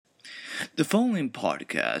The following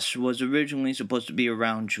podcast was originally supposed to be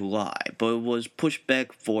around July, but it was pushed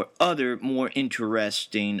back for other more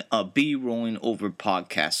interesting B-rolling over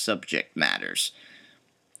podcast subject matters.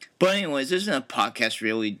 But anyways, isn't a podcast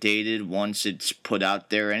really dated once it's put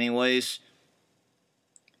out there anyways?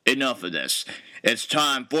 Enough of this. It's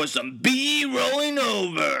time for some B-rolling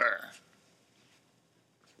over!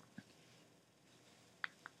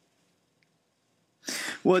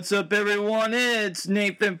 What's up, everyone? It's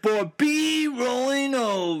Nathan for B-Rolling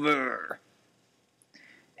Over.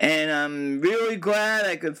 And I'm really glad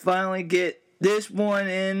I could finally get this one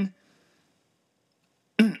in.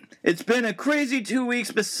 It's been a crazy 2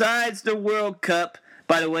 weeks besides the World Cup.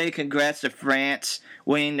 By the way, congrats to France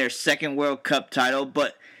winning their second World Cup title.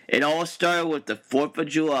 But it all started with the 4th of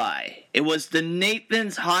July. It was the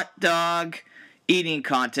Nathan's Hot Dog Eating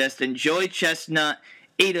Contest, and Joey Chestnut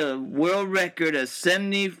ate a world record of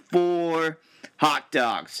 74 hot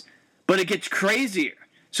dogs. But it gets crazier.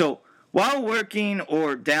 So, while working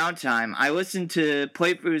or downtime, I listen to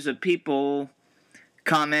playthroughs of people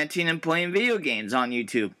commenting and playing video games on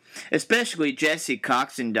YouTube, especially Jesse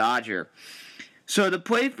Cox and Dodger. So, the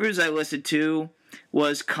playthroughs I listened to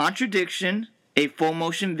was Contradiction, a full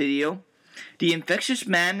motion video, The Infectious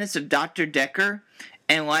Madness of Dr. Decker,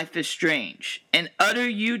 and Life is Strange, and other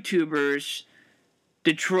YouTubers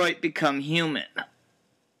Detroit Become Human.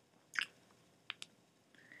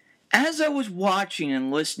 As I was watching and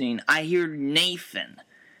listening, I heard Nathan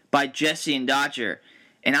by Jesse and Dodger,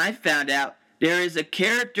 and I found out there is a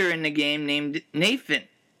character in the game named Nathan.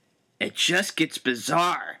 It just gets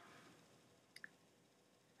bizarre.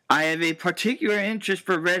 I have a particular interest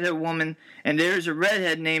for redhead woman, and there's a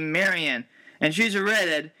redhead named Marianne, and she's a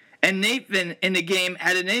redhead, and Nathan in the game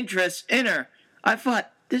had an interest in her. I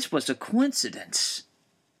thought this was a coincidence.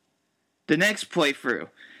 The next playthrough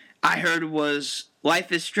I heard was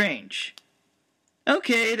Life is Strange.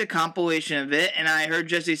 Okay, the compilation of it, and I heard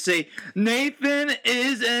Jesse say, Nathan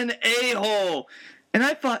is an a-hole. And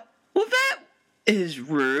I thought, well, that is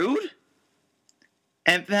rude.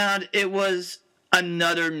 And found it was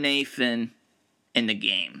another Nathan in the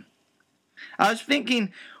game. I was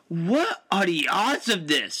thinking, what are the odds of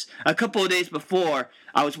this? A couple of days before,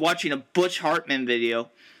 I was watching a Butch Hartman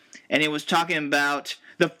video, and he was talking about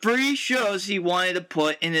the free shows he wanted to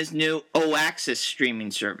put in his new O-Access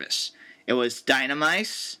streaming service. It was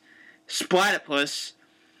Dynamice, Splatipus,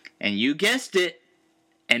 and you guessed it,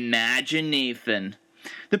 Imagine Nathan.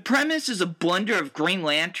 The premise is a blender of Green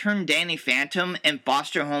Lantern, Danny Phantom, and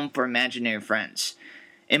Foster Home for Imaginary Friends,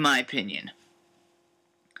 in my opinion.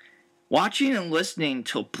 Watching and listening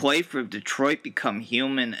to play for Detroit Become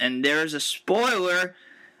Human, and there's a spoiler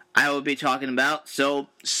I will be talking about. So,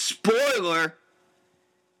 spoiler,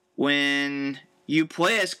 when you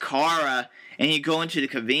play as Kara and you go into the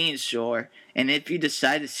convenience store, and if you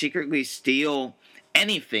decide to secretly steal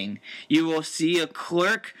anything, you will see a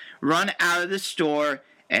clerk run out of the store,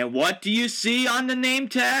 and what do you see on the name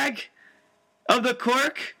tag of the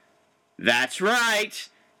clerk? That's right,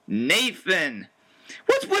 Nathan.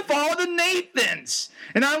 What's with all the Nathans?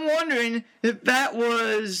 And I'm wondering if that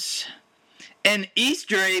was an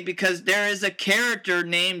Easter egg because there is a character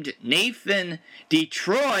named Nathan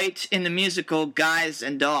Detroit in the musical Guys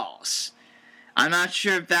and Dolls. I'm not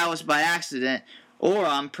sure if that was by accident or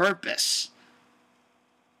on purpose.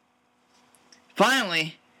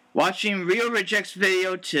 Finally, watching Rio Reject's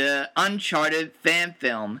video to Uncharted fan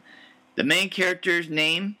film, the main character's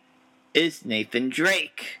name is Nathan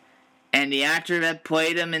Drake. And the actor that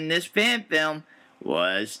played him in this fan film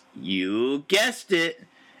was, you guessed it,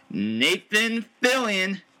 Nathan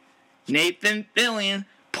Fillion. Nathan Fillion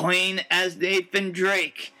playing as Nathan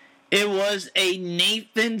Drake. It was a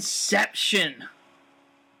Nathanception.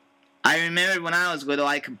 I remember when I was little,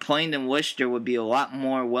 I complained and wished there would be a lot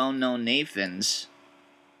more well-known Nathans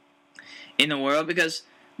in the world because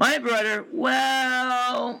my brother,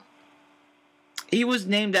 well, he was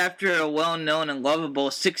named after a well-known and lovable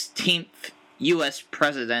 16th U.S.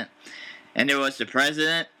 president. And there was the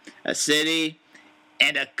president, a city,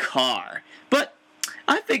 and a car. But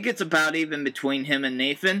I think it's about even between him and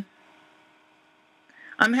Nathan.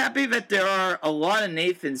 I'm happy that there are a lot of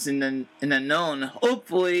Nathans in the known.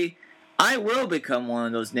 Hopefully, I will become one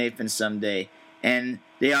of those Nathans someday. And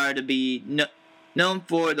they are to be known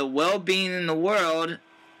for the well-being in the world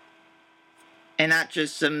and not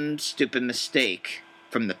just some stupid mistake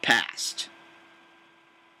from the past.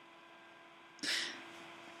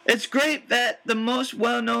 It's great that the most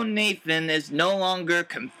well-known Nathan is no longer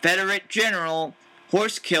Confederate General,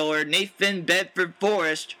 Horse Killer Nathan Bedford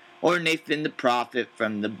Forrest, or Nathan the Prophet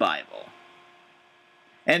from the Bible.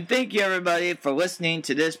 And thank you, everybody, for listening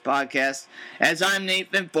to this podcast. As I'm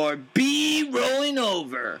Nathan for Be Rolling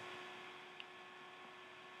Over.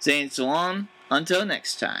 Saying so long until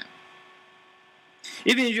next time.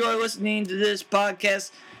 If you enjoy listening to this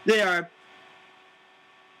podcast, there are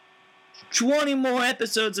 20 more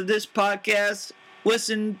episodes of this podcast.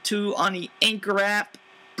 Listen to on the Anchor app,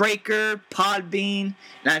 Breaker, Podbean,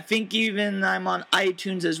 and I think even I'm on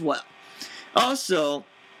iTunes as well. Also,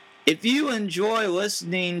 if you enjoy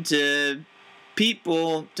listening to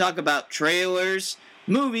people talk about trailers,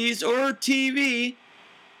 movies, or TV,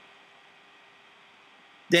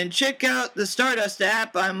 then check out the Stardust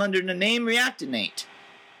app. I'm under the name Reactinate.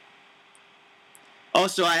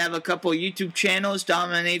 Also, I have a couple YouTube channels,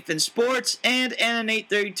 Nathan Sports and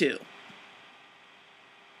Anna832.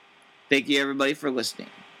 Thank you, everybody, for listening.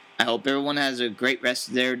 I hope everyone has a great rest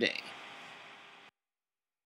of their day.